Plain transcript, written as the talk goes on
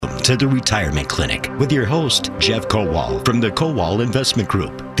to the Retirement Clinic with your host, Jeff Kowal from the Kowal Investment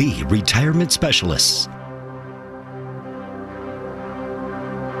Group, the retirement specialists.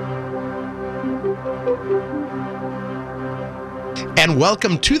 And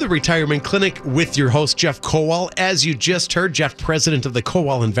welcome to the Retirement Clinic with your host, Jeff Kowal. As you just heard, Jeff, president of the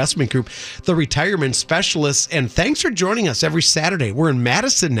Kowal Investment Group, the retirement specialists. And thanks for joining us every Saturday. We're in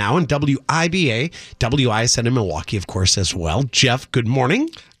Madison now in WIBA, WISN in Milwaukee, of course, as well. Jeff, good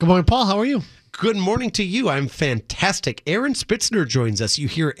morning. Good morning, Paul. How are you? Good morning to you. I'm fantastic. Aaron Spitzner joins us. You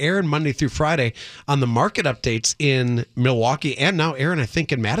hear Aaron Monday through Friday on the market updates in Milwaukee, and now Aaron, I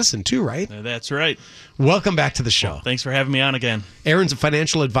think, in Madison too, right? That's right. Welcome back to the show. Well, thanks for having me on again. Aaron's a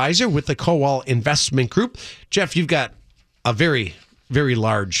financial advisor with the Kowal Investment Group. Jeff, you've got a very, very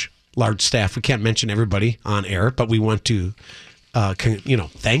large staff. We can't mention everybody on air, but we want to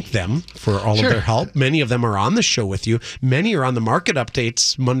thank them for all of their help. Many of them are on the show with you. Many are on the market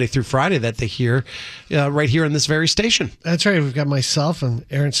updates Monday through Friday that they hear right here on this very station. That's right. We've got myself and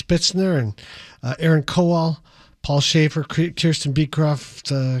Aaron Spitzner and Aaron Kowal, Paul Schaefer, Kirsten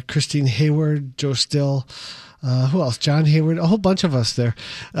Beecroft, Christine Hayward, Joe Still. Who else? John Hayward, a whole bunch of us there.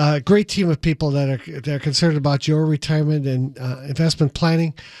 Great team of people that are concerned about your retirement and investment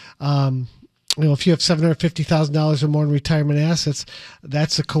planning. If you have $750,000 or more in retirement assets,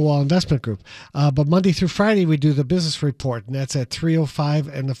 that's the Kowal Investment Group. But Monday through Friday, we do the business report, and that's at 3:05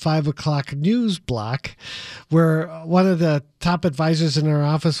 and the 5 o'clock news block, where one of the top advisors in our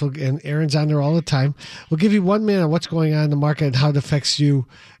office, and Aaron's on there all the time, will give you 1 minute on what's going on in the market and how it affects you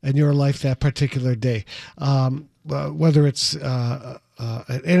and your life that particular day. Whether it's an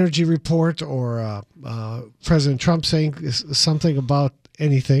energy report or President Trump saying something about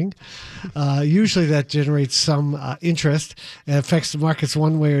anything. Usually that generates some interest and affects the markets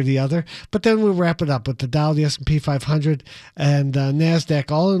one way or the other. But then we'll wrap it up with the Dow, the S&P 500, and NASDAQ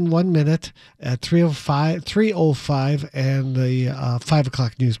all in 1 minute at 3:05 and the 5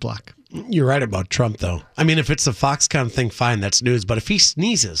 o'clock news block. You're right about Trump, though. I mean, if it's a Foxconn thing, fine, that's news. But if he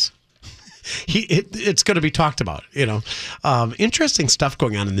sneezes, it's going to be talked about. Interesting stuff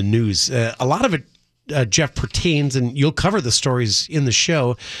going on in the news. A lot of it, Jeff, pertains, and you'll cover the stories in the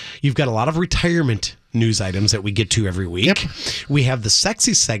show. You've got a lot of retirement news items that we get to every week. Yep. We have the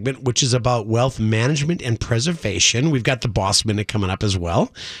sexy segment, which is about wealth management and preservation. We've got the Boss Minute coming up as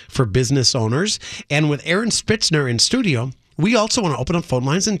well for business owners. And with Aaron Spitzner in studio, we also want to open up phone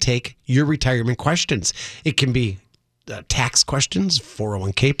lines and take your retirement questions. It can be tax questions,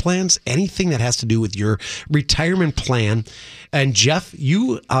 401k plans, anything that has to do with your retirement plan. And Jeff,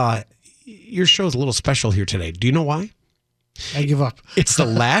 your show is a little special here today. Do you know why? I give up. It's the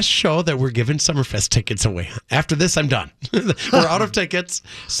last show that we're giving Summerfest tickets away. After this, I'm done. We're out of tickets.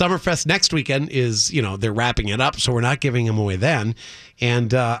 Summerfest next weekend is, they're wrapping it up, so we're not giving them away then.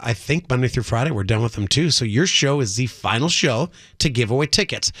 And I think Monday through Friday, we're done with them too. So your show is the final show to give away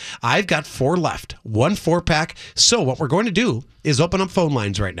tickets. I've got 4 left, 1 4-pack. So what we're going to do is open up phone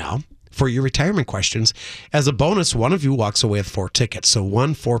lines right now for your retirement questions. As a bonus, one of you walks away with 4 tickets. So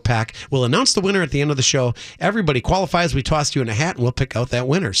 1 4-pack. We'll announce the winner at the end of the show. Everybody qualifies. We toss you in a hat and we'll pick out that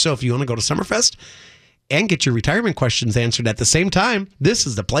winner. So if you want to go to Summerfest and get your retirement questions answered at the same time, this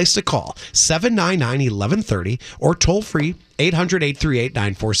is the place to call. 799-1130 or toll free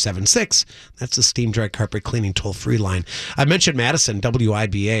 800-838-9476. That's the Steam Dry Carpet Cleaning toll-free line. I mentioned Madison,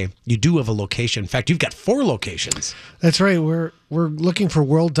 WIBA. You do have a location. In fact, you've got 4 locations. That's right. We're looking for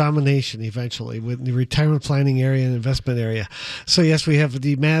world domination eventually with the retirement planning area and investment area. So yes, we have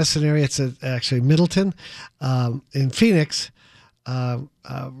the Madison area. It's actually Middleton, in Phoenix,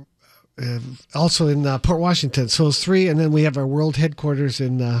 also in Port Washington. So it's 3, and then we have our world headquarters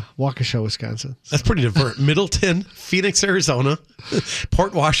in Waukesha, Wisconsin. That's pretty diverse. Middleton, Phoenix, Arizona,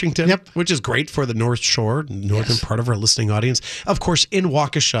 Port Washington, which is great for the North Shore, northern part of our listening audience. Of course, in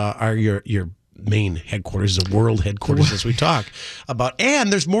Waukesha are your main headquarters, the world headquarters, as we talk about.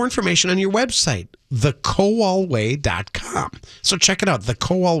 And there's more information on your website, thekowalway.com. So check it out,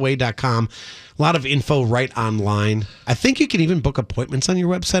 thekowalway.com. A lot of info right online. I think you can even book appointments on your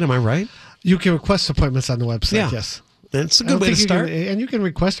website. Am I right? You can request appointments on the website, yes. That's a good way to start. And you can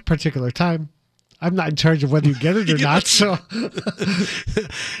request a particular time. I'm not in charge of whether you get it or not. So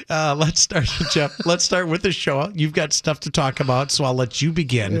let's start, Jeff. Let's start with the show. You've got stuff to talk about, so I'll let you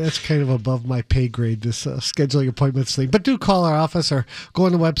begin. It's kind of above my pay grade, this scheduling appointments thing. But do call our office or go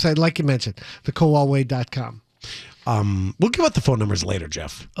on the website, like you mentioned, thekowalway.com. We'll give out the phone numbers later,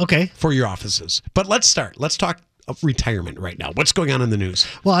 Jeff. Okay. For your offices. But let's start. Let's talk retirement right now? What's going on in the news?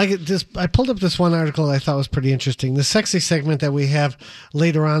 Well, I pulled up this one article that I thought was pretty interesting. The sexy segment that we have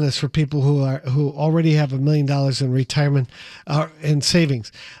later on is for people who already have $1 million in retirement in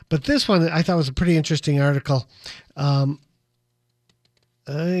savings. But this one I thought was a pretty interesting article.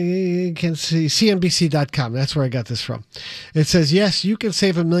 I can see CNBC.com. That's where I got this from. It says, yes, you can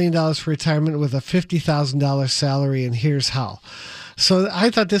save $1 million for retirement with a $50,000 salary, and here's how. So I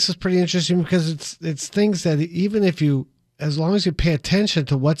thought this was pretty interesting because it's things that even if you, as long as you pay attention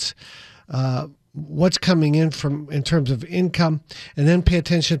to what's coming in terms of income, and then pay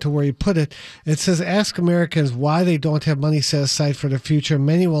attention to where you put it. It says, ask Americans why they don't have money set aside for the future.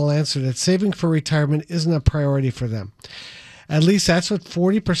 Many will answer that saving for retirement isn't a priority for them. At least that's what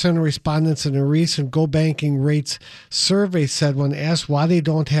 40% of respondents in a recent Go Banking Rates survey said when asked why they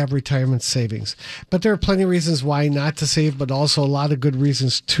don't have retirement savings. But there are plenty of reasons why not to save, but also a lot of good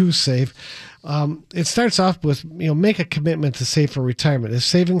reasons to save. It starts off with, make a commitment to save for retirement. If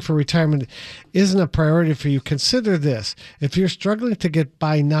saving for retirement isn't a priority for you, consider this. If you're struggling to get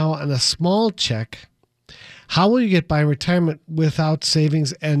by now on a small check, how will you get by in retirement without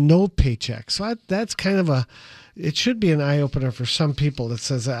savings and no paycheck? So that's kind of it should be an eye-opener for some people that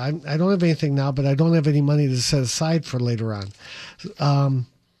says, I don't have anything now, but I don't have any money to set aside for later on.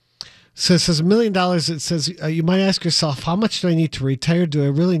 So it says $1 million. It says you might ask yourself, how much do I need to retire? Do I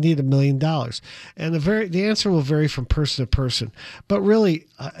really need $1 million? And the answer will vary from person to person. But really,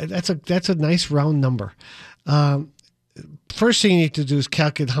 that's a nice round number. First thing you need to do is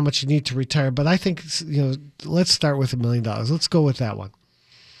calculate how much you need to retire. But I think let's start with $1 million. Let's go with that one.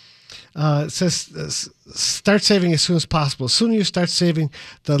 It says start saving as soon as possible. The sooner you start saving,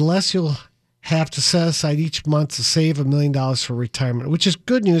 the less you'll have to set aside each month to save $1 million for retirement, which is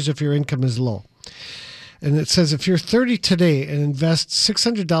good news if your income is low. And it says if you're 30 today and invest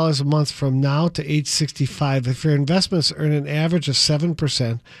 $600 a month from now to age 65, if your investments earn an average of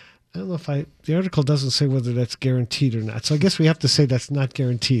 7%, I don't know if the article doesn't say whether that's guaranteed or not. So I guess we have to say that's not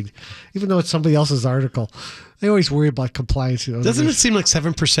guaranteed, even though it's somebody else's article. They always worry about compliance. Doesn't it seem like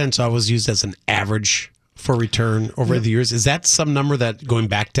 7% is always used as an average for return over the years? Is that some number that going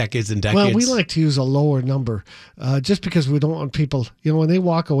back decades and decades? Well, we like to use a lower number just because we don't want people, when they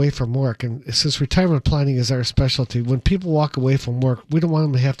walk away from work, and since retirement planning is our specialty, when people walk away from work, we don't want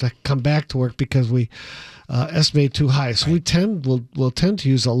them to have to come back to work because we estimate too high. So we'll tend to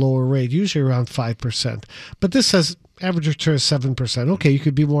use a lower rate, usually around 5%. But this says average return is 7%. Okay, you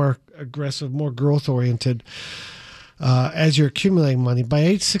could be more aggressive, more growth-oriented as you're accumulating money. By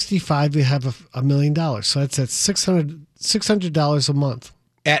age 65, you have $1 million. So that's at $600 a month.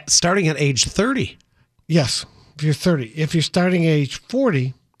 Starting at age 30? Yes, if you're 30. If you're starting at age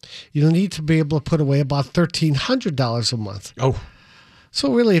 40, you'll need to be able to put away about $1,300 a month. Oh.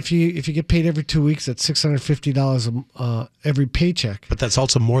 So really, if you get paid every 2 weeks, that's $650 every paycheck. But that's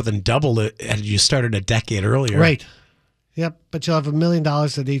also more than double it had you started a decade earlier. Right. Yep. But you'll have $1 million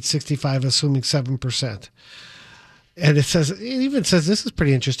at age 65, assuming 7%. And it even says this is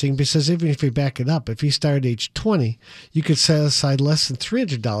pretty interesting because even if you back it up, if you start at age 20, you could set aside less than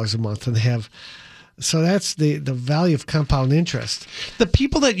 $300 a month and have. So that's the value of compound interest. The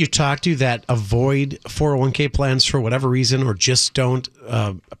people that you talk to that avoid 401k plans for whatever reason or just don't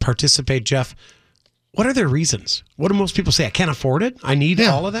participate, Jeff, what are their reasons? What do most people say? I can't afford it? I need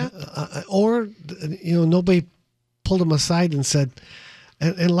all of that? Or nobody pulled them aside and said,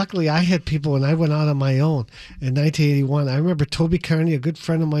 and luckily I had people when I went out on my own in 1981. I remember Toby Carney, a good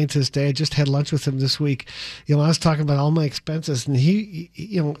friend of mine to this day. I just had lunch with him this week. I was talking about all my expenses, and he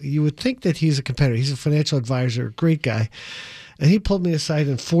you would think that he's a competitor. He's a financial advisor, a great guy. And he pulled me aside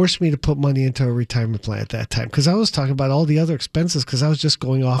and forced me to put money into a retirement plan at that time because I was talking about all the other expenses because I was just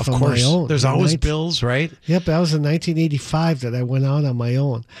going off on my own. There's always bills, right? Yep. That was in 1985 that I went out on my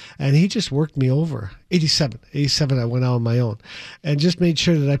own. And he just worked me over. 87 I went out on my own and just made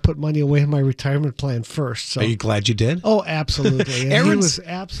sure that I put money away in my retirement plan first. So, are you glad you did? Oh, absolutely. And he was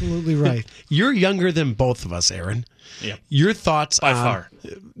absolutely right. You're younger than both of us, Aaron. Yeah. Your thoughts by far.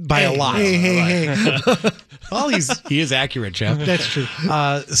 By a lot. Hey. Well, he is accurate, Jeff. That's true.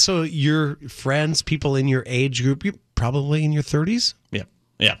 So your friends, people in your age group, you're probably in your 30s? Yeah.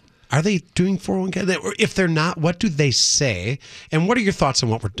 Are they doing 401k? If they're not, what do they say? And what are your thoughts on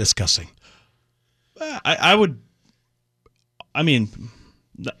what we're discussing? I would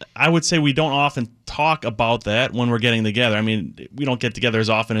say we don't often talk about that when we're getting together. I mean, we don't get together as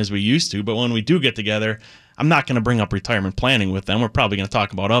often as we used to, but when we do get together, I'm not going to bring up retirement planning with them. We're probably going to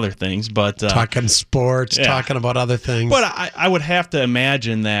talk about other things, but talking sports, talking about other things. But I would have to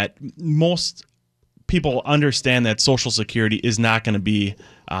imagine that most people understand that Social Security is not going to be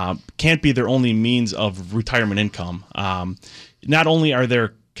can't be their only means of retirement income. Not only are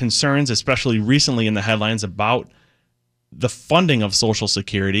there concerns, especially recently in the headlines, about the funding of Social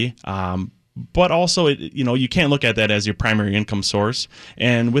Security, but also, you can't look at that as your primary income source.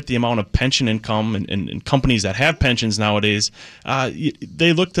 And with the amount of pension income and companies that have pensions nowadays,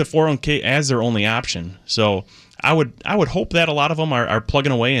 they look to 401k as their only option. So I would hope that a lot of them are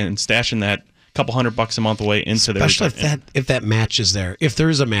plugging away and stashing that couple $100 a month away into their especially if that match is there, if there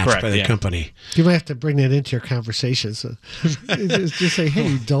is a match Correct, by the yeah. company. You might have to bring that into your conversations. Just say, hey,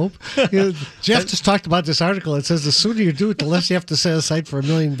 you dope. Jeff just talked about this article. It says the sooner you do it, the less you have to set aside for $1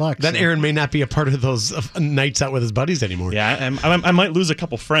 million. That Aaron may not be a part of those nights out with his buddies anymore. Yeah, I might lose a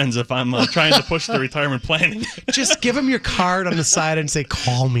couple friends if I'm trying to push the retirement planning. Just give him your card on the side and say,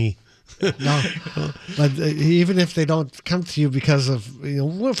 call me. No, but even if they don't come to you because of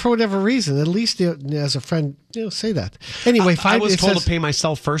for whatever reason, at least as a friend, say that. Anyway, I was told to pay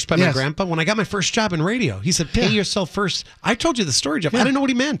myself first by my grandpa when I got my first job in radio. He said, "Pay yourself first." I told you the story, Jeff. I didn't know what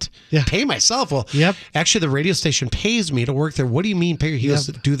he meant. Yeah. Pay myself. Well, actually, the radio station pays me to work there. What do you mean pay? He goes,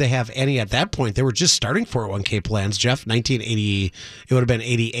 "Do they have any at that point?" They were just starting 401k plans, Jeff. 1980. It would have been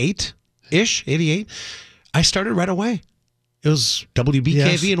 88-ish, 88. I started right away. It was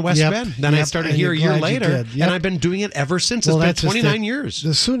WBKV in West Bend. Then I started here a year later, and I've been doing it ever since. It's been 29 years.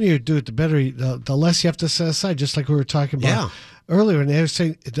 The sooner you do it, the better, the less you have to set aside, just like we were talking about earlier. And they were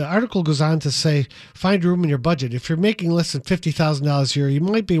saying, the article goes on to say, find room in your budget. If you're making less than $50,000 a year, you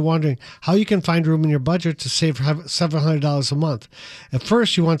might be wondering how you can find room in your budget to save $700 a month. At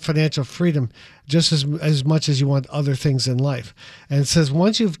first, you want financial freedom just as much as you want other things in life. And it says,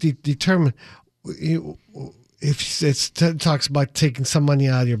 once you've determined... It talks about taking some money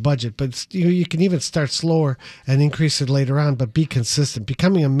out of your budget, but you can even start slower and increase it later on, but be consistent.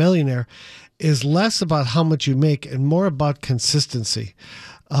 Becoming a millionaire is less about how much you make and more about consistency.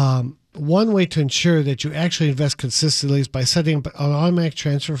 One way to ensure that you actually invest consistently is by setting up an automatic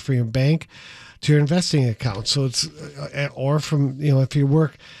transfer from your bank to your investing account. So it's, or from, if you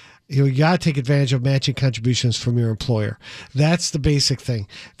work, you got to take advantage of matching contributions from your employer. That's the basic thing.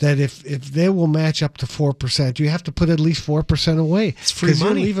 That if they will match up to 4%, you have to put at least 4% away. It's free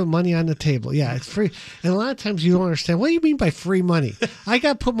money. You're leaving money on the table. Yeah, it's free. And a lot of times you don't understand. What do you mean by free money? I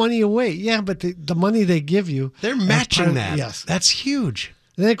got to put money away. Yeah, but the money they give you, they're matching that. Yes, that's huge.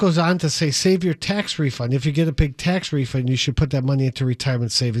 And then it goes on to say, save your tax refund. If you get a big tax refund, you should put that money into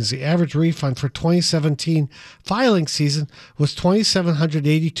retirement savings. The average refund for 2017 filing season was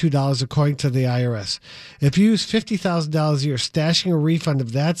 $2,782, according to the IRS. If you use $50,000 a year, stashing a refund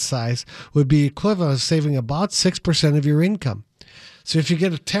of that size would be equivalent of saving about 6% of your income. So if you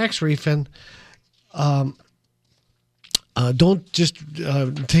get a tax refund, don't just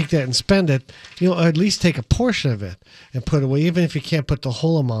take that and spend it. At least take a portion of it and put it away, even if you can't put the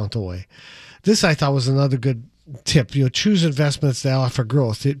whole amount away. This I thought was another good tip. Choose investments that offer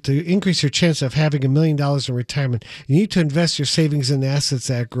growth. To increase your chance of having $1 million in retirement, you need to invest your savings in assets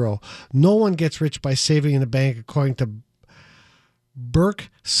that grow. No one gets rich by saving in a bank, according to Burke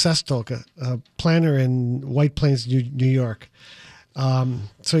Sestok, a planner in White Plains, New York.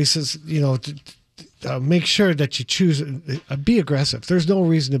 So he says, make sure that you choose, be aggressive. There's no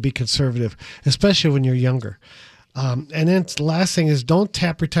reason to be conservative, especially when you're younger. And then the last thing is, don't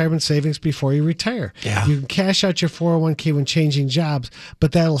tap retirement savings before you retire. Yeah. You can cash out your 401k when changing jobs,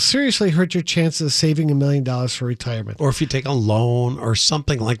 but that'll seriously hurt your chances of saving $1 million for retirement. Or if you take a loan or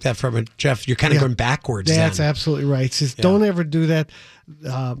something like that from it, Jeff, you're kind of going backwards. That's absolutely right. It says, don't ever do that.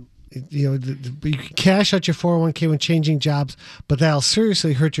 You can cash out your 401k when changing jobs, but that'll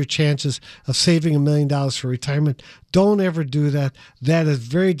seriously hurt your chances of saving $1 million for retirement. Don't ever do that. That is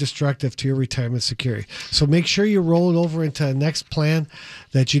very destructive to your retirement security. So make sure you roll it over into a next plan,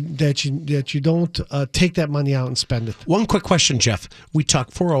 that you don't take that money out and spend it. One quick question, Jeff. We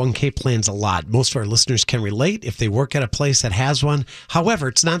talk 401k plans a lot. Most of our listeners can relate if they work at a place that has one. However,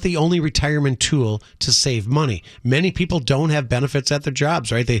 it's not the only retirement tool to save money. Many people don't have benefits at their jobs,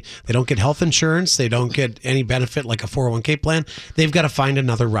 right? They don't get health insurance. They don't get any benefit like a 401k plan. They've got to find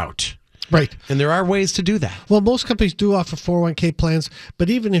another route. Right. And there are ways to do that. Well, most companies do offer 401k plans, but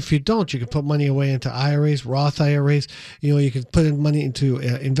even if you don't, you can put money away into IRAs, Roth IRAs. You can put in money into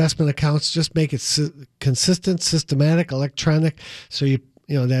investment accounts. Just make it consistent, systematic, electronic. So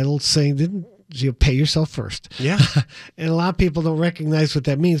that old saying, didn't you pay yourself first? Yeah. And a lot of people don't recognize what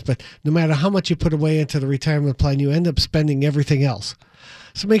that means, but no matter how much you put away into the retirement plan, you end up spending everything else.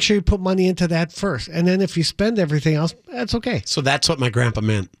 So make sure you put money into that first. And then if you spend everything else, that's okay. So that's what my grandpa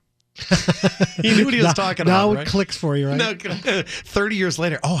meant. He knew what he was talking about. Now right? it clicks for you, right? No, 30 years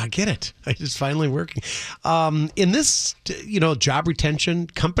later, I get it. It's finally working. In this, job retention,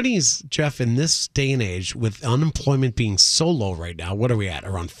 companies, Jeff, in this day and age, with unemployment being so low right now, what are we at?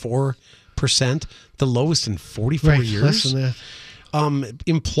 Around 4%? The lowest in 44 years? Less than that.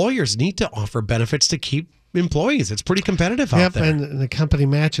 Employers need to offer benefits to keep employees. It's pretty competitive out there. And the company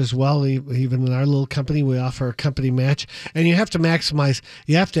match as well. Even in our little company, we offer a company match, and you have to maximize.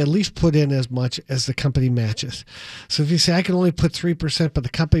 You have to at least put in as much as the company matches. So if you say I can only put 3%, but the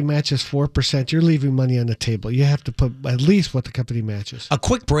company matches 4%, you're leaving money on the table. You have to put at least what the company matches. A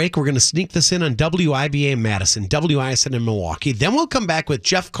quick break. We're going to sneak this in on WIBA Madison, WISN in Milwaukee. Then we'll come back with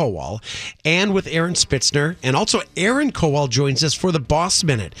Jeff Kowal and with Aaron Spitzner, and also Aaron Kowal joins us for the Boss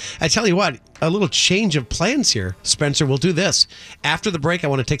Minute. I tell you what, a little change of plans here, Spencer. We'll do this. After the break, I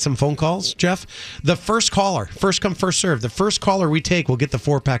want to take some phone calls, Jeff. The first caller, first come, first serve. The first caller we take will get the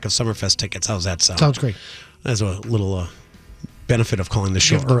 4-pack of Summerfest tickets. How's that sound? Sounds great. That's a little benefit of calling the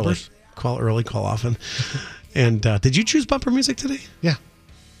show Give early. numbers. Call early, call often. And did you choose bumper music today? Yeah.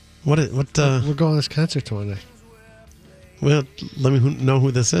 What? We're going to this concert tomorrow night. Well, let me know who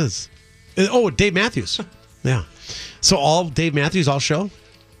this is. Oh, Dave Matthews. Yeah. So all Dave Matthews, all show?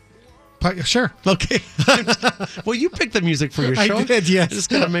 Sure. Okay. Well, you picked the music for your show. I did, yes. I just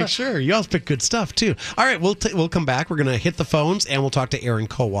got to make sure. You always pick good stuff, too. All right, we'll come back. We're going to hit the phones, and we'll talk to Aaron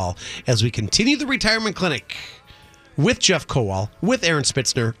Kowal as we continue the Retirement Clinic with Jeff Kowal, with Aaron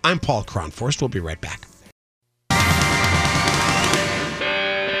Spitzner. I'm Paul Kronforst. We'll be right back.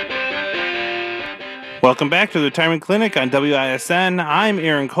 Welcome back to the Retirement Clinic on WISN. I'm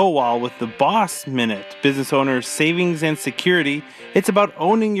Aaron Kowal with the Boss Minute, business owner's savings and security. It's about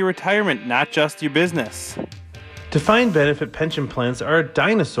owning your retirement, not just your business. Defined benefit pension plans are a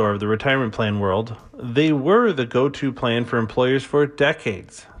dinosaur of the retirement plan world. They were the go-to plan for employers for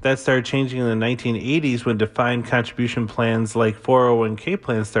decades. That started changing in the 1980s when defined contribution plans like 401k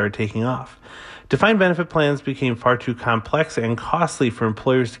plans started taking off. Defined benefit plans became far too complex and costly for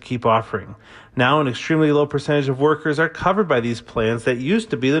employers to keep offering. Now, an extremely low percentage of workers are covered by these plans that used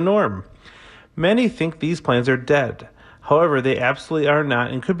to be the norm. Many think these plans are dead. However, they absolutely are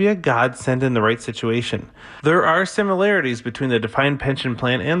not and could be a godsend in the right situation. There are similarities between the defined pension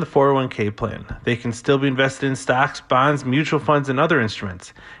plan and the 401k plan. They can still be invested in stocks, bonds, mutual funds, and other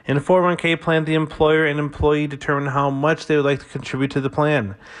instruments. In a 401k plan, the employer and employee determine how much they would like to contribute to the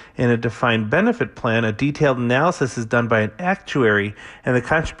plan. In a defined benefit plan, a detailed analysis is done by an actuary, and the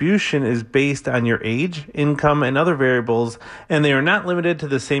contribution is based on your age, income, and other variables, and they are not limited to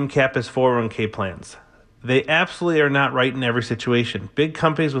the same cap as 401k plans. They absolutely are not right in every situation. Big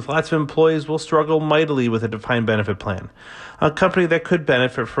companies with lots of employees will struggle mightily with a defined benefit plan. A company that could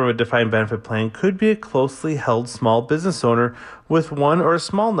benefit from a defined benefit plan could be a closely held small business owner with one or a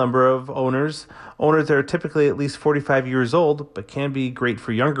small number of owners that are typically at least 45 years old, but can be great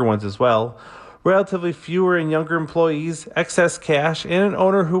for younger ones as well. Relatively fewer and younger employees, excess cash, and an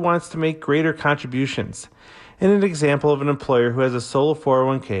owner who wants to make greater contributions. In an example of an employer who has a solo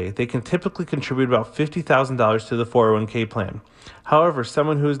 401k, they can typically contribute about $50,000 to the 401k plan. However,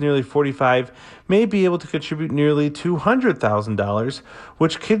 someone who is nearly 45 may be able to contribute nearly $200,000,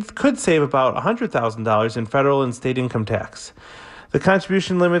 which could save about $100,000 in federal and state income tax. The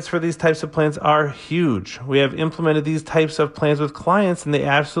contribution limits for these types of plans are huge. We have implemented these types of plans with clients, and they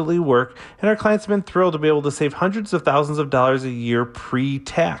absolutely work, and our clients have been thrilled to be able to save hundreds of thousands of dollars a year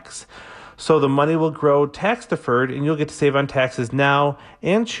pre-tax. So the money will grow tax deferred, and you'll get to save on taxes now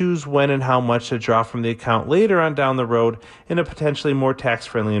and choose when and how much to draw from the account later on down the road in a potentially more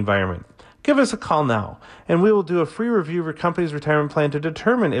tax-friendly environment. Give us a call now, and we will do a free review of your company's retirement plan to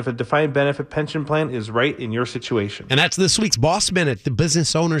determine if a defined benefit pension plan is right in your situation. And that's this week's Boss Minute, the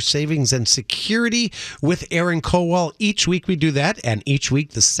business owner's savings and security with Aaron Kowal. Each week we do that, and each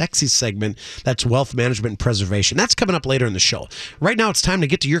week the sexy segment, that's wealth management and preservation. That's coming up later in the show. Right now it's time to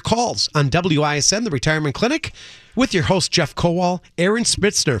get to your calls on WISN, the Retirement Clinic, with your host, Jeff Kowal. Aaron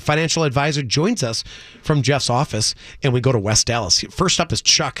Spitzner, financial advisor, joins us from Jeff's office, and we go to West Dallas. First up is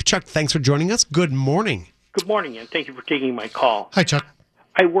Chuck. Chuck, thanks for joining us. Good morning. Good morning, and thank you for taking my call. Hi, Chuck.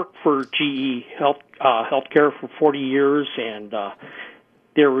 I worked for GE Healthcare for 40 years, and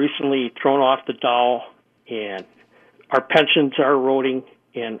they were recently thrown off the Dow, and our pensions are eroding,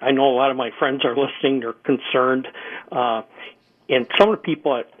 and I know a lot of my friends are listening. They're concerned. And some of the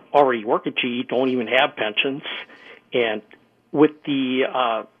people that already work at GE don't even have pensions. And with the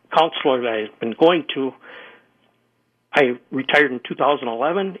counselor that I've been going to, I retired in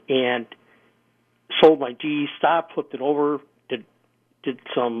 2011 and sold my GE stock, flipped it over, did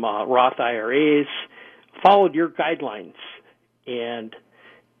some Roth IRAs, followed your guidelines. And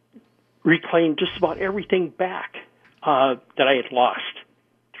reclaim just about everything back that I had lost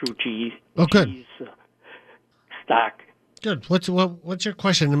through GE. Oh, good. GE's stock. Good. What's your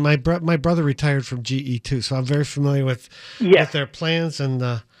question? And my brother retired from GE too, so I'm very familiar with their plans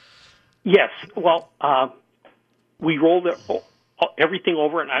and. Yes. Well, we rolled everything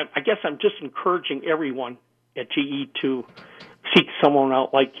over, and I guess I'm just encouraging everyone at GE to seek someone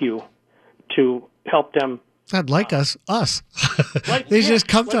out like you to help them. Not like us. They just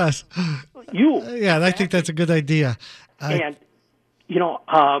come to us. You. Yeah, and I think that's a good idea. And,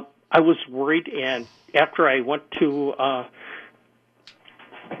 I was worried, and after I went to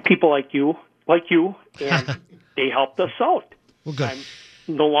people like you, and they helped us out. Well, good. I'm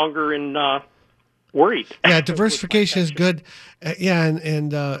no longer worried. Yeah, diversification is good.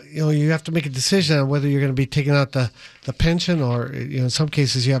 And you have to make a decision on whether you're going to be taking out the pension or in some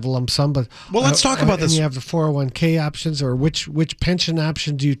cases you have a lump sum. But let's talk about this. And you have the 401k options, or which pension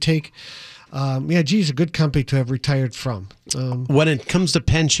option do you take? GE is a good company to have retired from. When it comes to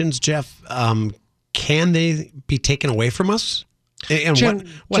pensions, Jeff, can they be taken away from us? And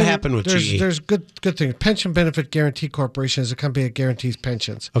what happened with GE? There's good things. Pension Benefit Guarantee Corporation is a company that guarantees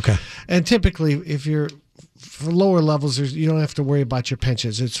pensions. Okay. And typically, if you're for lower levels, you don't have to worry about your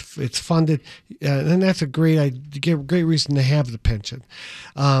pensions. It's funded, and that's a great reason to have the pension.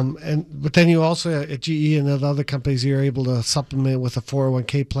 But then you also at GE and at other companies, you're able to supplement with a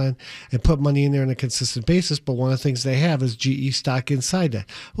 401k plan and put money in there on a consistent basis. But one of the things they have is GE stock inside that.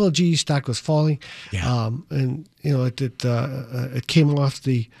 Well, GE stock was falling, and it came off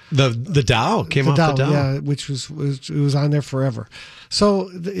the Dow came off the Dow, yeah, which was on there forever.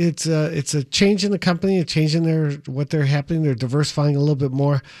 So it's a change in the company, a change in what they're happening. They're diversifying a little bit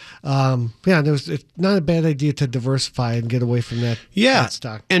more. It's not a bad idea to diversify and get away from that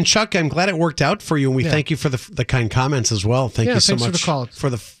stock. And Chuck, I'm glad it worked out for you, and we thank you for the kind comments as well. Thank you so much for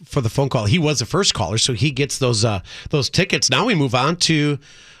the phone call. He was the first caller, so he gets those tickets. Now we move on to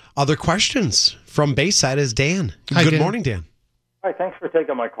other questions. From Bayside is Dan. Hi, Good Dan. morning, Dan. Hi, thanks for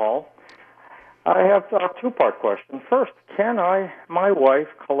taking my call. I have a two-part question. First, can my wife,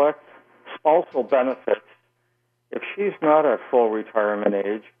 collect spousal benefits if she's not at full retirement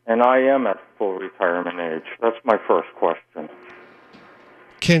age and I am at full retirement age? That's my first question.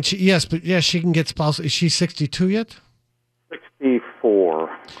 Can she? Yes, but she can get spousal. Is she 62 yet? 64.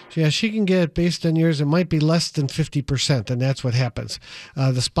 Yeah, she can get, based on years, it might be less than 50%, and that's what happens.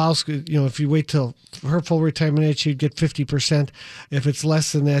 The spouse, if you wait till her full retirement age, she'd get 50%. If it's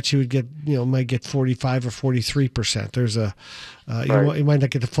less than that, she would get, might get 45 or 43%. There's you might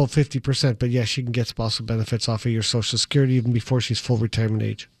not get the full 50%, but yeah, she can get spousal benefits off of your Social Security even before she's full retirement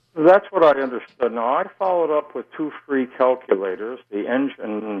age. That's what I understood. Now, I followed up with two free calculators, the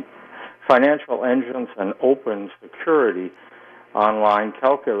Financial Engines and Open Security online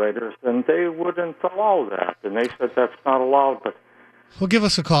calculators, and they wouldn't allow that. And they said that's not allowed. But well, give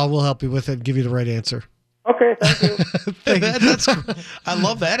us a call. We'll help you with it and give you the right answer. Okay, thank you. I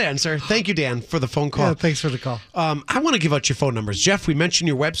love that answer. Thank you, Dan, for the phone call. Yeah, thanks for the call. I want to give out your phone numbers. Jeff, we mentioned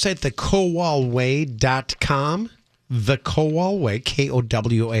your website, thekowalway.com. The Kowal Way,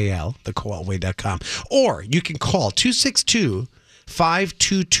 Kowal, thekowalway.com. Or you can call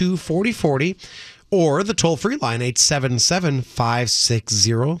 262-522-4040 or the toll-free line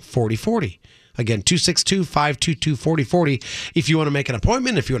 877-560-4040. Again, 262-522-4040 if you want to make an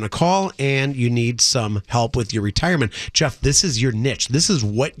appointment, if you want to call, and you need some help with your retirement. Jeff, this is your niche. This is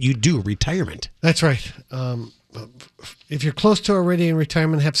what you do, retirement. That's right. If you're close to already in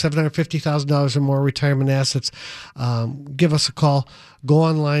retirement, have $750,000 or more retirement assets, give us a call. Go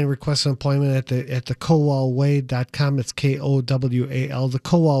online, request an appointment at the kowalway.com. It's Kowal,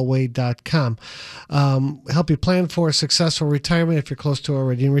 thekowalway.com. Help you plan for a successful retirement if you're close to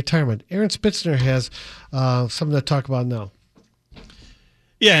already in retirement. Aaron Spitzner has something to talk about now.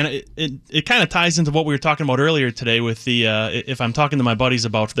 Yeah, and it kind of ties into what we were talking about earlier today with the, if I'm talking to my buddies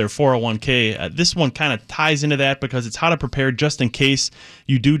about their 401k, this one kind of ties into that because it's how to prepare just in case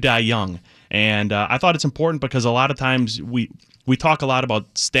you do die young. And I thought it's important because a lot of times we talk a lot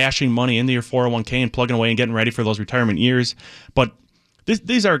about stashing money into your 401k and plugging away and getting ready for those retirement years. But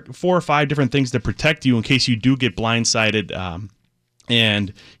these are 4 or 5 different things that protect you in case you do get blindsided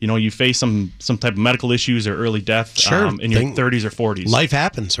and you face some type of medical issues or early death in your 30s or 40s. Life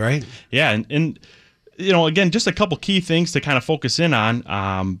happens, right? Yeah, and again, just a couple key things to kind of focus in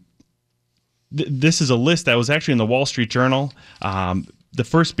on. This is a list that was actually in the Wall Street Journal. The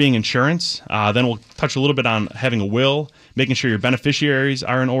first being insurance. Then we'll touch a little bit on having a will, making sure your beneficiaries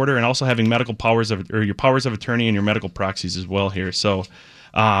are in order, and also having medical powers or your powers of attorney and your medical proxies as well here. So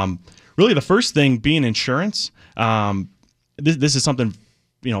really the first thing being insurance. This is something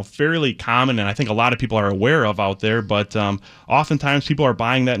fairly common, and I think a lot of people are aware of out there. But oftentimes people are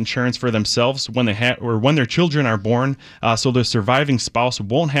buying that insurance for themselves when they have or when their children are born, so the surviving spouse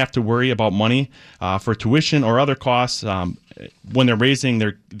won't have to worry about money for tuition or other costs when they're raising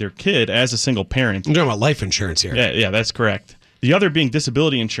their kid as a single parent. You're talking about life insurance here. Yeah, that's correct. The other being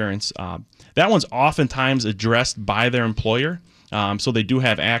disability insurance. That one's oftentimes addressed by their employer, so they do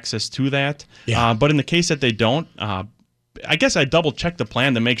have access to that. Yeah. But in the case that they don't, I guess I double check the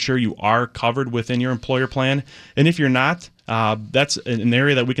plan to make sure you are covered within your employer plan. And if you're not, that's an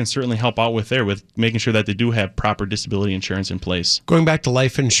area that we can certainly help out with there, with making sure that they do have proper disability insurance in place. Going back to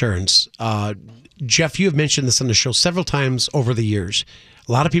life insurance, Jeff, you have mentioned this on the show several times over the years.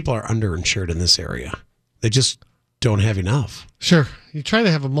 A lot of people are underinsured in this area. They just don't have enough. Sure. You try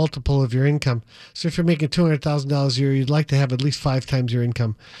to have a multiple of your income. So if you're making $200,000 a year, you'd like to have at least 5 times your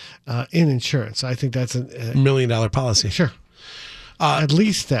income in insurance. I think that's a $1 million policy. Sure. At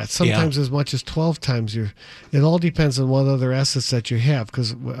least that. Sometimes as much as 12 times your. It all depends on what other assets that you have.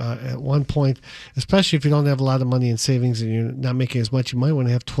 Because at one point, especially if you don't have a lot of money in savings and you're not making as much, you might want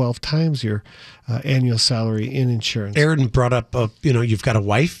to have 12 times your annual salary in insurance. Aaron brought up, you've got a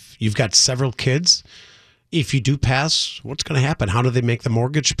wife, you've got several kids. If you do pass, what's going to happen? How do they make the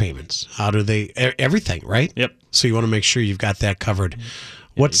mortgage payments? How do they everything, right? Yep. So you want to make sure you've got that covered.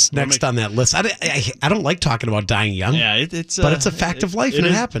 What's next on that list? I don't like talking about dying young. Yeah, but it's a fact of life, and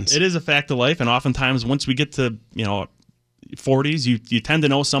it happens. It is a fact of life, and oftentimes once we get to 40s, you tend to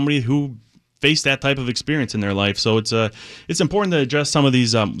know somebody who faced that type of experience in their life. So it's important to address some of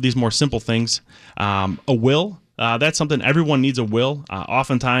these more simple things. A will. That's something everyone needs a will.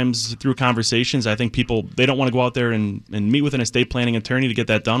 Oftentimes through conversations, I think people, they don't want to go out there and meet with an estate planning attorney to get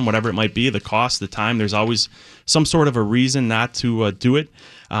that done, whatever it might be, the cost, the time. There's always some sort of a reason not to do it.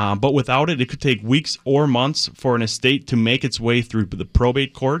 But without it, it could take weeks or months for an estate to make its way through the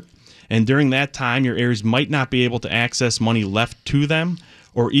probate court. And during that time, your heirs might not be able to access money left to them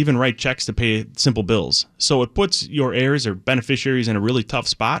or even write checks to pay simple bills. So it puts your heirs or beneficiaries in a really tough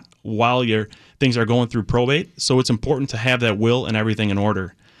spot while your things are going through probate. So it's important to have that will and everything in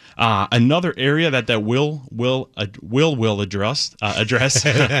order. Another area that will address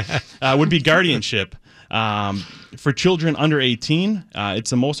would be guardianship. For children under 18, it's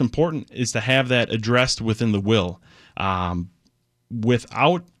the most important is to have that addressed within the will.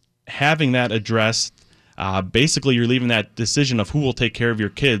 Without having that addressed, basically you're leaving that decision of who will take care of your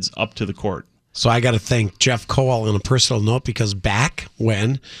kids up to the court. So I got to thank Jeff Kowal on a personal note, because back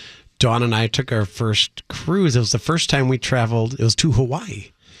when Dawn and I took our first cruise, it was the first time we traveled. It was to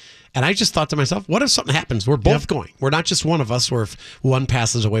Hawaii. And I just thought to myself, what if something happens? We're both going. We're not just one of us, or if one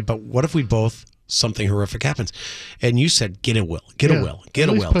passes away, but what if we both, something horrific happens? And you said, get a will, get a will.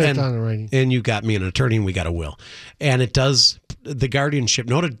 Put it down in writing. And you got me an attorney, and we got a will. And it does, the guardianship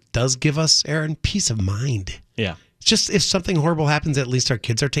note, it does give us, Aaron, peace of mind. Yeah. It's just, if something horrible happens, at least our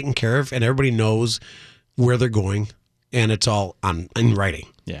kids are taken care of, and everybody knows where they're going, and it's all in writing.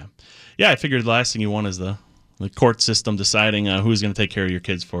 Yeah. Yeah, I figured the last thing you want is the court system deciding who's going to take care of your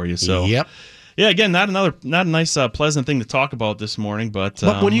kids for you. So, yep. Yeah, again, not a nice, pleasant thing to talk about this morning, but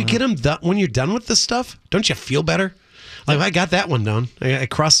when you get them done, when you're done with this stuff, don't you feel better? Like, I got that one done. I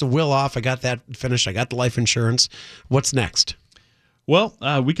crossed the will off. I got that finished. I got the life insurance. What's next? Well,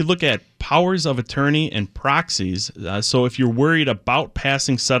 we could look at powers of attorney and proxies. So if you're worried about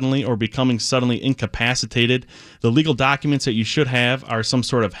passing suddenly or becoming suddenly incapacitated, the legal documents that you should have are some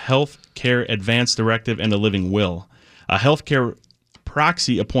sort of health care advance directive and a living will. A health care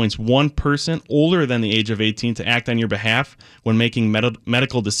proxy appoints one person older than the age of 18 to act on your behalf when making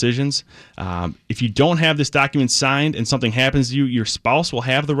medical decisions. If you don't have this document signed and something happens to you, your spouse will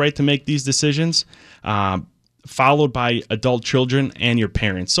have the right to make these decisions, followed by adult children and your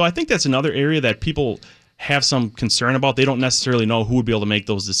parents. So I think that's another area that people have some concern about. They don't necessarily know who would be able to make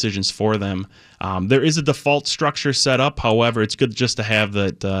those decisions for them. There is a default structure set up. However, it's good just to have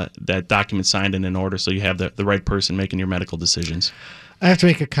that document signed and in order, so you have the right person making your medical decisions. I have to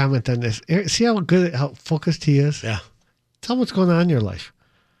make a comment on this. See how focused he is? Yeah. Tell him what's going on in your life.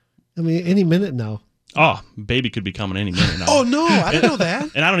 I mean, any minute now. Oh, baby could be coming any minute now. Oh, no, I didn't know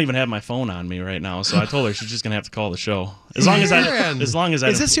that. And I don't even have my phone on me right now, so I told her she's just going to have to call the show. As long as I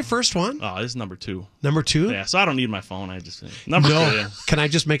Is this your first one? Oh, this is number 2. Number 2? Yeah, so I don't need my phone. I just number 2. Yeah. Can I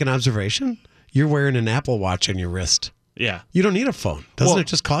just make an observation? You're wearing an Apple Watch on your wrist. Yeah. You don't need a phone. Doesn't it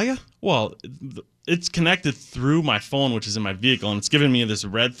just call you? Well, it's connected through my phone, which is in my vehicle, and it's giving me this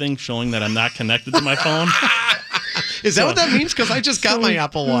red thing showing that I'm not connected to my phone. Is that what that means? Because I just got my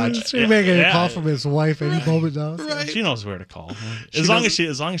Apple Watch. So you're making a Yeah. call from his wife any moment now. Right. She knows where to call. As long as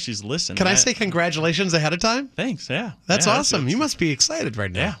she's listening. Can I say congratulations ahead of time? thanks? Yeah, That's Yeah, awesome. You must be excited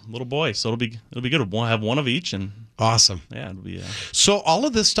right now. Yeah, little boy. So it'll be good. We'll have one of each, and Awesome. yeah, it'll be. So all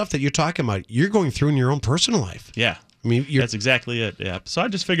of this stuff that you're talking about, you're going through in your own personal life. Yeah. I mean, That's exactly it. Yeah. So I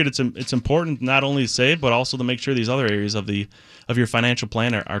just figured it's important not only to save, but also to make sure these other areas of your financial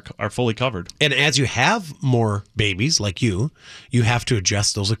plan are fully covered. and as you have more babies like you have to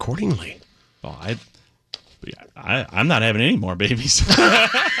adjust those accordingly. Oh, I'm not having any more babies.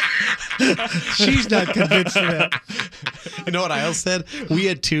 She's not convinced of that. You know what I else said? We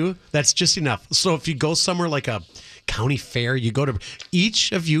had 2. That's just enough. So if you go somewhere like a county fair, you go to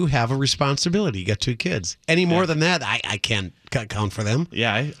each of you have a responsibility. You got 2 kids. Any more than that, I can't count for them.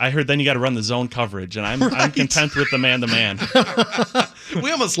 Yeah, I heard then you got to run the zone coverage, and I'm content with the man-to-man.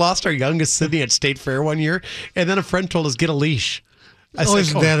 We almost lost our youngest Sydney at State Fair one year, and then a friend told us get a leash. I Oh,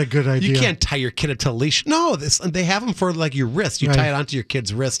 isn't that a good idea? You can't tie your kid up to a leash. No, they have them for like your wrist. You Right. tie it onto your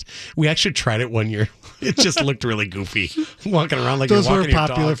kid's wrist. We actually tried it one year. It just looked really goofy, walking around like Those you're were walking your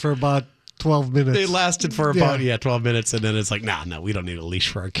popular dog. for about 12 minutes. They lasted for about 12 minutes, and then it's like, no, we don't need a leash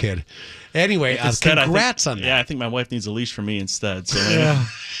for our kid. Anyway, Instead, congrats on that. Yeah, I think my wife needs a leash for me instead. So Yeah.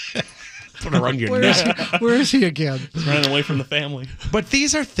 Put it around your Where is neck. he, where is he again? running away from the family. But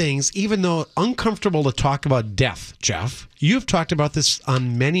these are things, even though uncomfortable to talk about death, Jeff, you've talked about this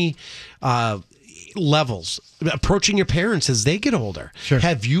on many levels, approaching your parents as they get older. Sure.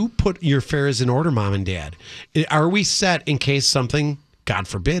 Have you put your affairs in order, Mom and Dad? Are we set in case something, God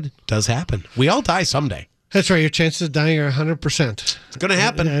forbid, does happen? We all die someday. That's right. Your chances of dying are 100%. It's going to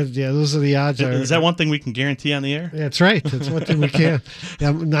happen. Yeah, those are the odds. Is that one thing we can guarantee on the air? That's right. That's one thing we can.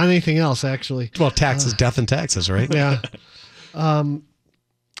 Yeah, not anything else, actually. Well, taxes, death, and taxes, right? Yeah.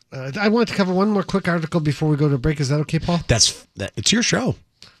 I want to cover one more quick article before we go to break. Is that okay, Paul? It's your show.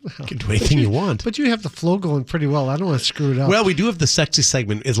 You can do anything you want. But you have the flow going pretty well. I don't want to screw it up. Well, we do have the sexy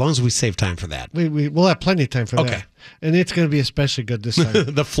segment as long as we save time for that. We'll have plenty of time for Okay. that. And it's going to be especially good this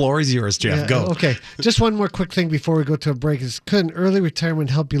time. The floor is yours, Jeff. Yeah, Go. Okay. Just one more quick thing before we go to a break is could an early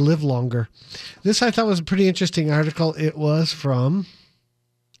retirement help you live longer? This I thought was a pretty interesting article. It was from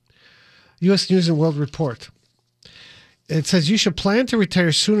U.S. News and World Report. It says you should plan to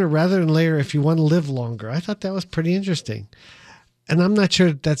retire sooner rather than later if you want to live longer. I thought that was pretty interesting. And I'm not sure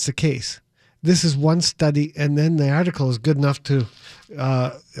that that's the case. This is one study, and then the article is good enough to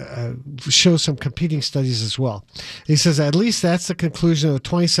show some competing studies as well. He says at least that's the conclusion of a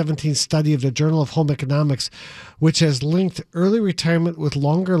 2017 study of the Journal of Home Economics, which has linked early retirement with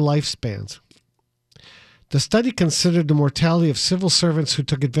longer lifespans. The study considered the mortality of civil servants who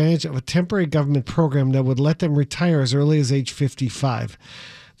took advantage of a temporary government program that would let them retire as early as age 55.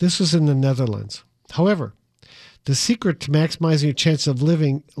 This was in the Netherlands. However, the secret to maximizing your chance of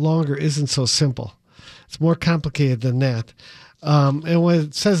living longer isn't so simple. It's more complicated than that. And what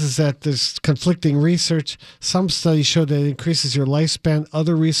it says is that there's conflicting research. Some studies show that it increases your lifespan.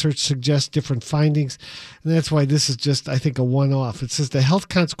 Other research suggests different findings. And that's why this is just, I think, a one-off. It says the health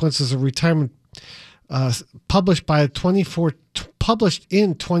consequences of retirement published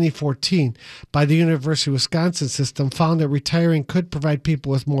in 2014 by the University of Wisconsin system found that retiring could provide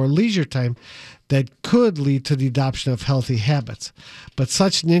people with more leisure time that could lead to the adoption of healthy habits, but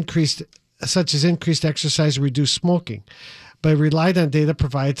such as increased exercise and reduced smoking, but relied on data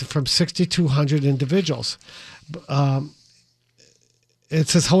provided from 6,200 individuals. It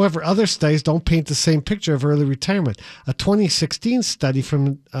says, however, other studies don't paint the same picture of early retirement. A 2016 study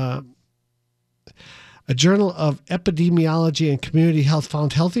from a Journal of Epidemiology and Community Health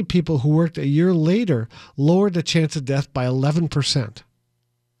found healthy people who worked a year later lowered the chance of death by 11%.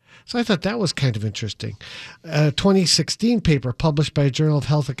 So I thought that was kind of interesting. A 2016 paper published by a Journal of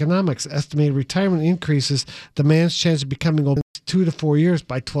Health Economics estimated retirement increases the man's chance of becoming obese 2 to 4 years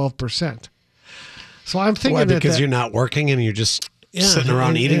by 12%. So I'm thinking Why, that because you're not working and you're just sitting around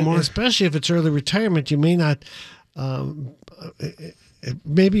and eating more? especially if it's early retirement, you may not.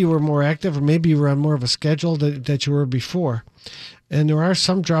 Maybe you were more active, or maybe you were on more of a schedule that you were before. And there are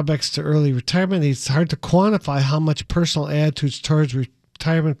some drawbacks to early retirement. It's hard to quantify how much personal attitudes towards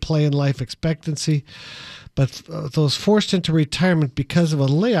retirement play in life expectancy. But those forced into retirement because of a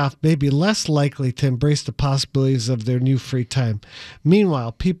layoff may be less likely to embrace the possibilities of their new free time.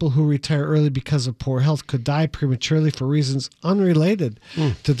 Meanwhile, people who retire early because of poor health could die prematurely for reasons unrelated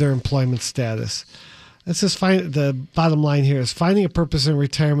to their employment status. This is the bottom line here is finding a purpose in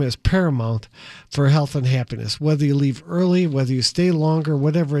retirement is paramount for health and happiness. Whether you leave early, whether you stay longer,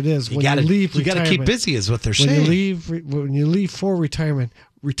 whatever it is, You got to keep busy, is what they're saying. When you leave for retirement,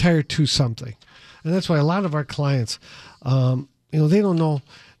 retire to something. And that's why a lot of our clients, they don't know.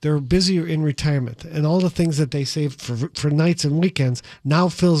 They're busier in retirement, and all the things that they saved for nights and weekends now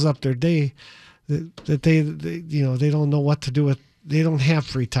fills up their day. That they don't know what to do with. They don't have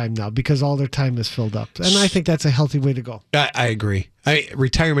free time now because all their time is filled up, and I think that's a healthy way to go. I agree.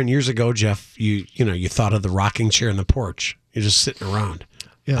 Retirement years ago, Jeff, you thought of the rocking chair and the porch. You're just sitting around.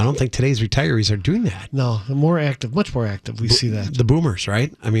 Yeah. I don't think today's retirees are doing that. No, they're more active, much more active. We see that. The boomers,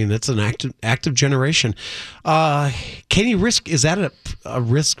 right? I mean, that's an active generation. Can you risk? Is that a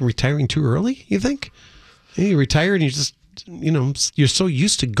risk retiring too early? You think? You retire and you just. You're so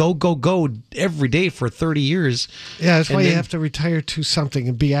used to go every day for 30 years. Yeah, that's why you have to retire to something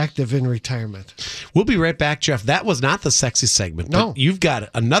and be active in retirement. We'll be right back, Jeff. That was not the sexy segment. No. You've got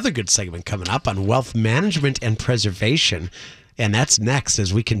another good segment coming up on wealth management and preservation. And that's next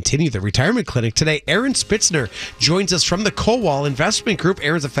as we continue the retirement clinic. Today, Aaron Spitzner joins us from the Kowal Investment Group.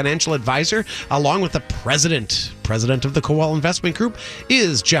 Aaron's a financial advisor, along with the president. President of the Kowal Investment Group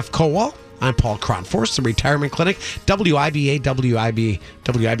is Jeff Kowal. I'm Paul Kronforce, the Retirement Clinic, WIBA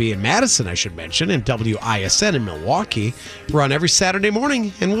in Madison, I should mention, and WISN in Milwaukee. We're on every Saturday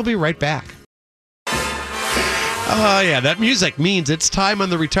morning, and we'll be right back. That music means it's time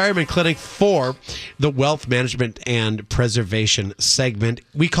on the Retirement Clinic for the Wealth Management and Preservation segment.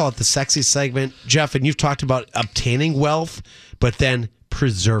 We call it the sexy segment, Jeff, and you've talked about obtaining wealth, but then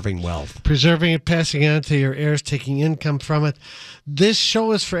preserving wealth. Preserving it, passing it on to your heirs, taking income from it. This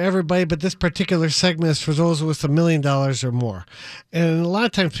show is for everybody, but this particular segment is for those with $1 million or more. And a lot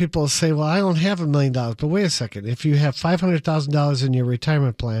of times people say, well, I don't have $1 million. But wait a second. If you have $500,000 in your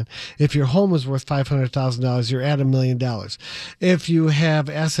retirement plan, if your home is worth $500,000, you're at $1 million. If you have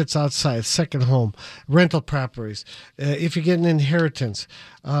assets outside, second home, rental properties, if you get an inheritance,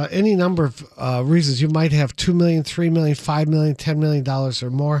 any number of reasons, you might have $2 million, $3 million, $5 million, $10 million or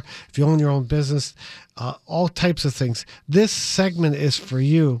more. If you own your own business, all types of things. This segment is for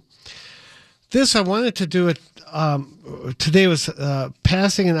you. I wanted to do it today was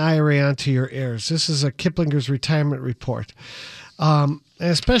passing an IRA on to your heirs. This is a Kiplinger's retirement report. And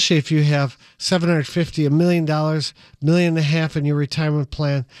especially if you have $750,000, $1 million, $1.5 million in your retirement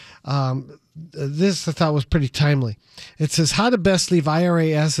plan. This I thought was pretty timely. It says how to best leave IRA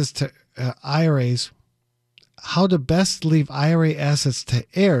assets to IRAs. How to best leave IRA assets to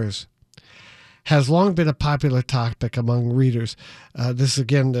heirs has long been a popular topic among readers. This is,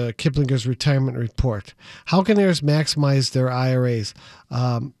 again, the Kiplinger's retirement report. How can heirs maximize their IRAs?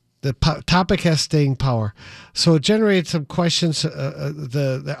 The topic has staying power. So it generated some questions.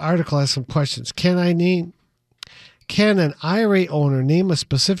 The article has some questions. Can an IRA owner name a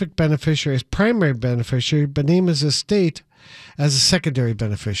specific beneficiary as primary beneficiary, but name his estate as a secondary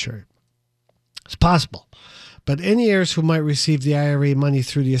beneficiary? It's possible. But any heirs who might receive the IRA money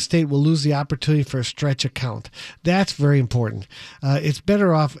through the estate will lose the opportunity for a stretch account. That's very important. It's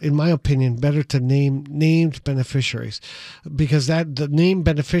better off, in my opinion, better to name named beneficiaries, because the named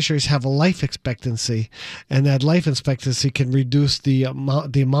beneficiaries have a life expectancy, and that life expectancy can reduce the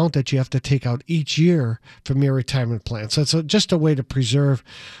amount that you have to take out each year from your retirement plan. So it's just a way to preserve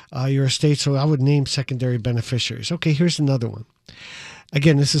your estate. So I would name secondary beneficiaries. Okay, here's another one.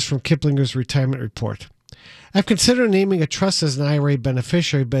 Again, this is from Kiplinger's retirement report. I've considered naming a trust as an IRA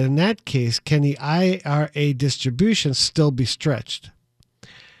beneficiary, but in that case, can the IRA distribution still be stretched?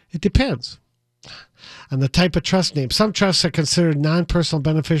 It depends on the type of trust name. Some trusts are considered non-personal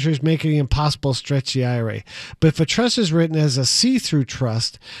beneficiaries, making it impossible to stretch the IRA. But if a trust is written as a see-through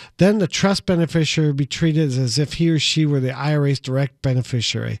trust, then the trust beneficiary will be treated as if he or she were the IRA's direct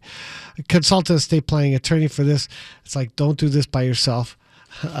beneficiary. Consult an estate planning attorney for this. It's like, don't do this by yourself.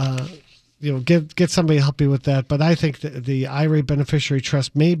 Get somebody to help you with that. But I think that the IRA beneficiary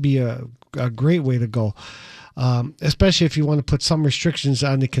trust may be a great way to go, especially if you want to put some restrictions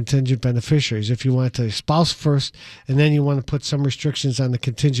on the contingent beneficiaries. If you want to spouse first, and then you want to put some restrictions on the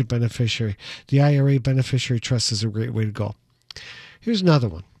contingent beneficiary, the IRA beneficiary trust is a great way to go. Here's another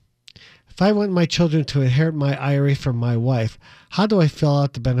one. If I want my children to inherit my IRA from my wife, how do I fill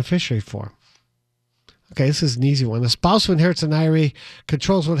out the beneficiary form? Okay, this is an easy one. A spouse who inherits an IRA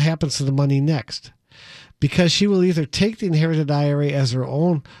controls what happens to the money next, because she will either take the inherited IRA as her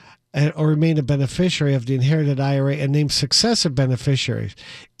own or remain a beneficiary of the inherited IRA and name successor beneficiaries.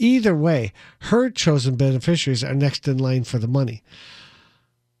 Either way, her chosen beneficiaries are next in line for the money.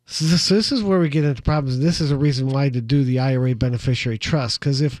 So this is where we get into problems. This is a reason why to do the IRA beneficiary trust,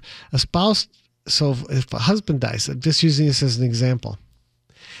 because if a husband dies, I'm just using this as an example,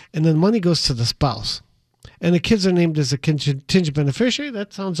 and then money goes to the spouse, and the kids are named as a contingent beneficiary,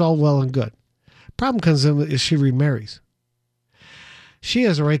 that sounds all well and good. Problem comes in if she remarries. She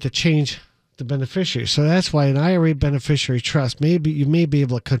has a right to change the beneficiary. So that's why an IRA beneficiary trust, you may be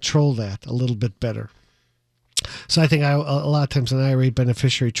able to control that a little bit better. So I think a lot of times an IRA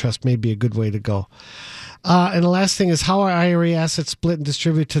beneficiary trust may be a good way to go. And the last thing is, how are IRA assets split and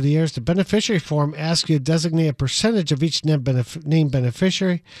distributed to the heirs? The beneficiary form asks you to designate a percentage of each named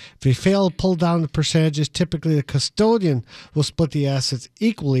beneficiary. If you fail to pull down the percentages, typically the custodian will split the assets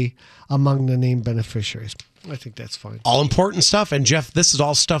equally among the named beneficiaries. I think that's fine. All important stuff. And Jeff, this is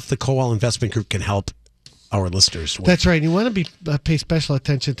all stuff the Kowal Investment Group can help our listeners with. That's right. You want to pay special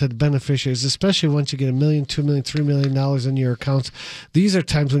attention to the beneficiaries, especially once you get $1 million, $2 million, $3 million in your accounts. These are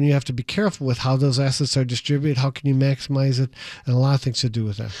times when you have to be careful with how those assets are distributed. How can you maximize it? And a lot of things to do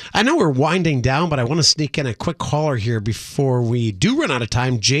with that. I know we're winding down, but I want to sneak in a quick caller here before we do run out of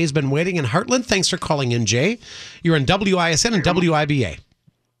time. Jay's been waiting in Heartland. Thanks for calling in, Jay. You're on WISN and WIBA.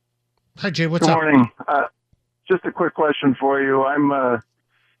 Hi, Jay. What's Good up? morning. Just a quick question for you. I'm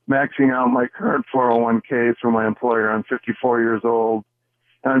maxing out my current 401k through my employer. I'm 54 years old.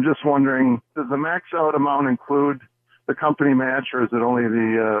 And I'm just wondering, does the max out amount include the company match, or is it only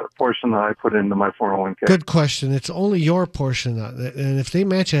the portion that I put into my 401k? Good question. It's only your portion. And if they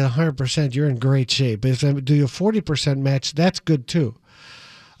match at 100%, you're in great shape. But if they do a 40% match, that's good too.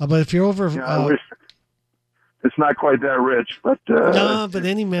 But if you're over... I wish it's not quite that rich, but no, but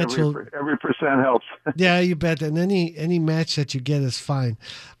any match every percent helps. Yeah, you bet. And any match that you get is fine.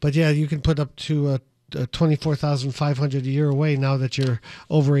 But yeah, you can put up to $24,500 a year away now that you're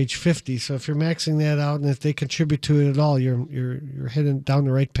over age 50. So if you're maxing that out, and if they contribute to it at all, you're heading down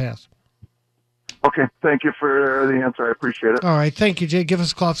the right path. Okay, thank you for the answer. I appreciate it. All right, thank you, Jay. Give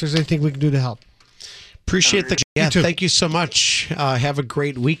us a call if there's anything we can do to help. Appreciate the thank you so much. Have a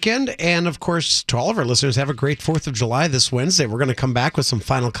great weekend. And, of course, to all of our listeners, have a great 4th of July this Wednesday. We're going to come back with some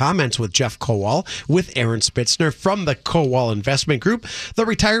final comments with Jeff Kowal, with Aaron Spitzner from the Kowal Investment Group, the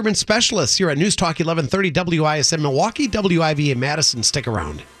retirement specialists here at News Talk 1130 WISN Milwaukee, WIVA Madison. Stick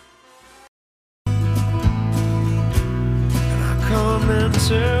around.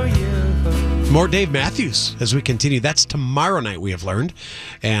 More Dave Matthews as we continue. That's tomorrow night, we have learned,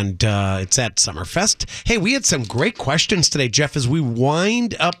 and it's at Summerfest. Hey, we had some great questions today, Jeff, as we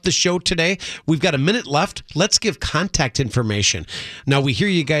wind up the show today. We've got a minute left. Let's give contact information. Now, we hear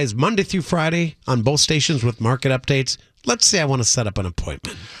you guys Monday through Friday on both stations with market updates. Let's say I want to set up an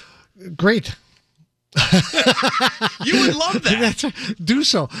appointment. Great. You would love that. That's right. Do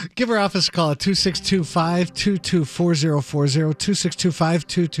so. Give our office a call at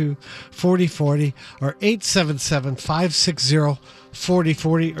 262-522-4040, 262-522-4040, or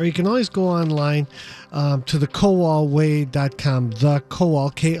 877-560-4040, or you can always go online to thekowalway.com, the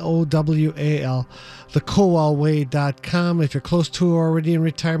Kowal, Kowal, thekowalway.com. If you're close to or already in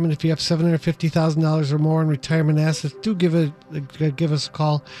retirement, if you have $750,000 or more in retirement assets, do give us a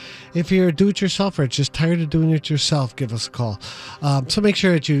call. If you're a do-it-yourselfer, just tired of doing it yourself, give us a call. So make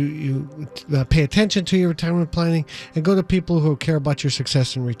sure that you pay attention to your retirement planning and go to people who care about your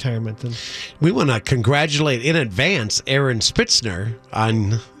success in retirement. And we want to congratulate in advance Aaron Spitzner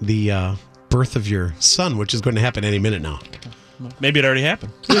on the birth of your son, which is going to happen any minute now. Maybe it already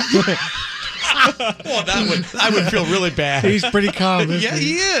happened. Well, I would feel really bad. He's pretty calm. Yeah,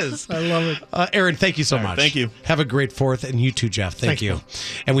 he is. I love it. Aaron, thank you so much. Thank you. Have a great 4th, and you too, Jeff. Thank you. Man.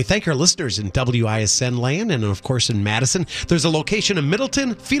 And we thank our listeners in WISN land and, of course, in Madison. There's a location in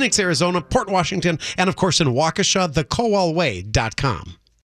Middleton, Phoenix, Arizona, Port Washington, and, of course, in Waukesha, thekowalway.com.